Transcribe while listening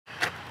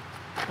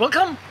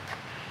Welcome!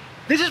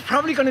 This is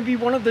probably going to be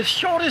one of the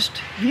shortest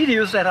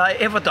videos that I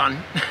ever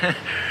done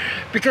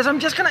because I'm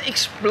just going to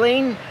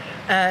explain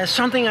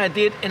something I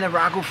did in a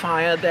Raku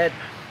fire that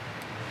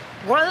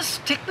was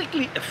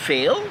technically a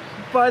fail,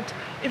 but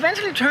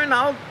eventually turned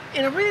out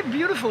in a really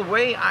beautiful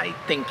way, I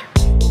think.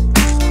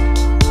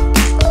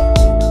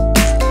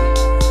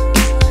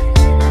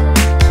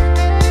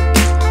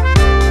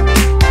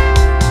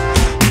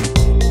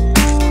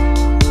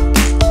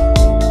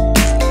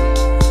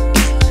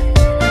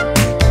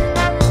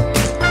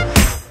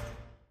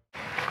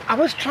 I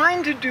was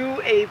trying to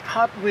do a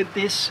pot with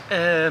this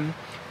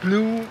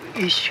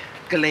bluish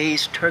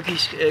glaze,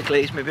 Turkish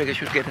glaze. Maybe I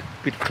should get a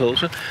bit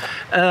closer.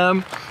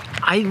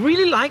 I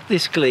really like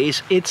this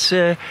glaze. It's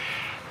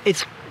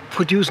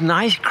produced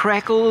nice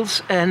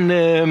crackles and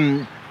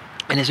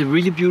it's a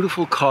really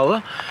beautiful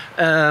color.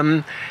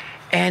 And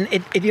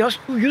it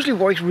usually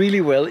works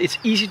really well. It's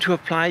easy to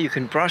apply. You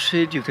can brush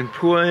it, you can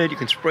pour it, you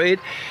can spray it.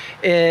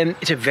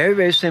 It's a very,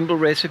 very simple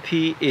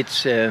recipe.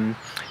 It's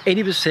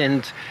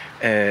 80%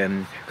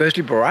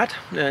 Gursley Borat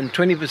and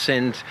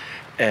 20%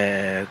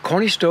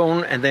 Cornish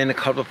stone, and then a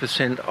couple of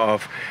percent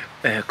of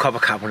copper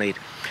carbonate.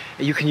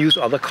 You can use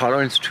other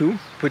colorants too,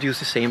 produce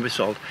the same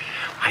result.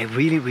 I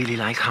really, really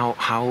like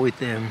how it,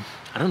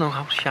 I don't know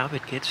how sharp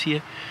it gets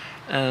here,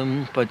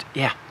 but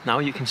yeah, now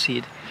you can see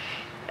it.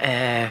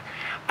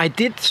 I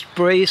did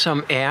spray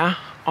some air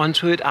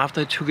onto it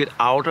after I took it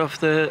out of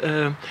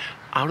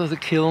the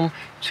kiln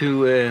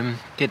to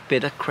get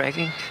better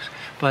cracking,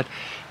 but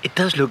it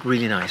does look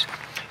really nice.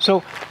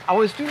 So I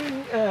was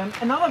doing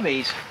another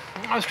vase.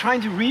 I was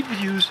trying to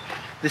reproduce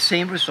the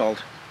same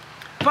result,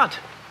 but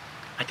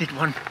I did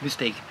one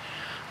mistake.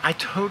 I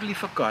totally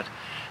forgot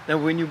that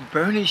when you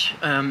burnish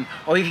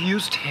or if you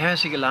use terra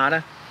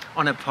sigillata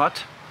on a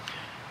pot,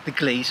 the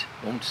glaze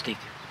won't stick.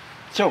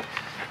 So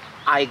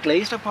I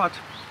glazed a pot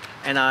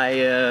and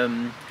I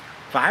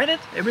fired it.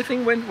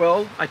 Everything went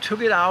well. I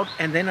took it out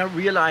and then I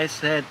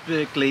realized that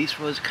the glaze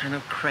was kind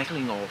of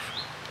crackling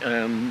off.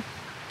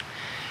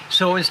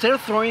 So instead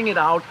of throwing it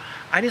out,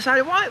 I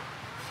decided, well,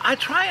 I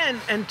try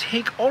and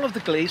take all of the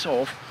glaze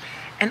off,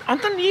 and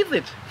underneath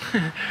it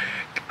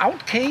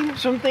out came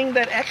something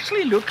that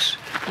actually looks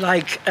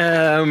like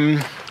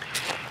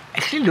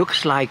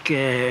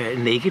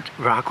naked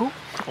Raku,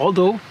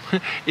 although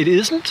it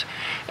isn't.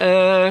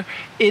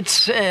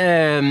 It's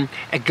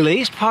a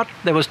glazed pot.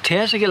 There was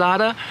terra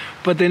sigillata,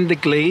 but then the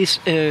glaze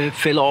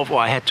fell off, or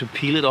I had to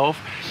peel it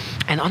off.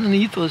 And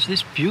underneath was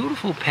this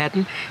beautiful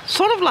pattern,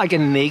 sort of like a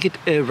naked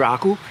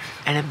Raku,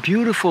 and a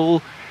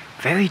beautiful,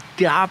 very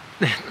dark,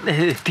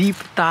 deep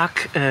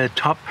dark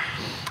top.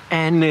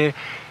 And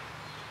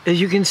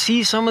as you can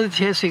see, some of the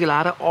terra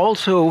sigillata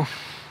also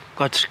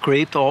got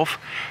scraped off,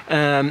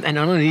 and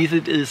underneath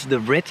it is the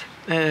red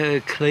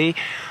clay.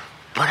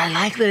 But I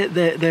like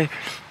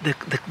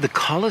the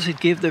colors it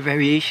gives, the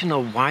variation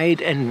of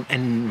white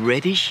and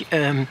reddish,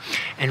 and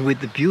with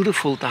the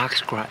beautiful dark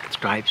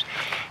stripes.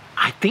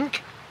 I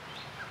think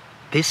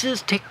this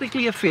is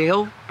technically a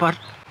fail, but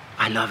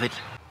I love it.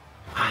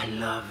 I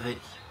love it.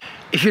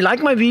 If you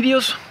like my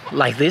videos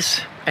like this,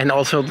 and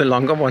also the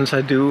longer ones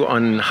I do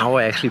on how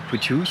I actually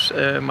produce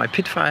my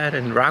pit fire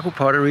and Raku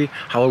pottery,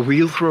 how I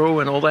wheel throw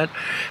and all that,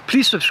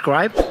 please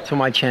subscribe to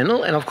my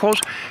channel. And of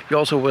course, you're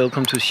also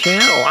welcome to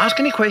share or ask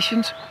any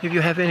questions. If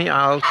you have any,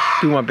 I'll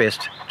do my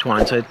best to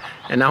answer it.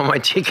 And now my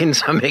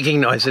chickens are making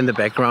noise in the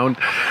background.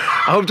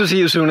 I hope to see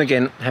you soon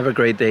again. Have a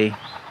great day.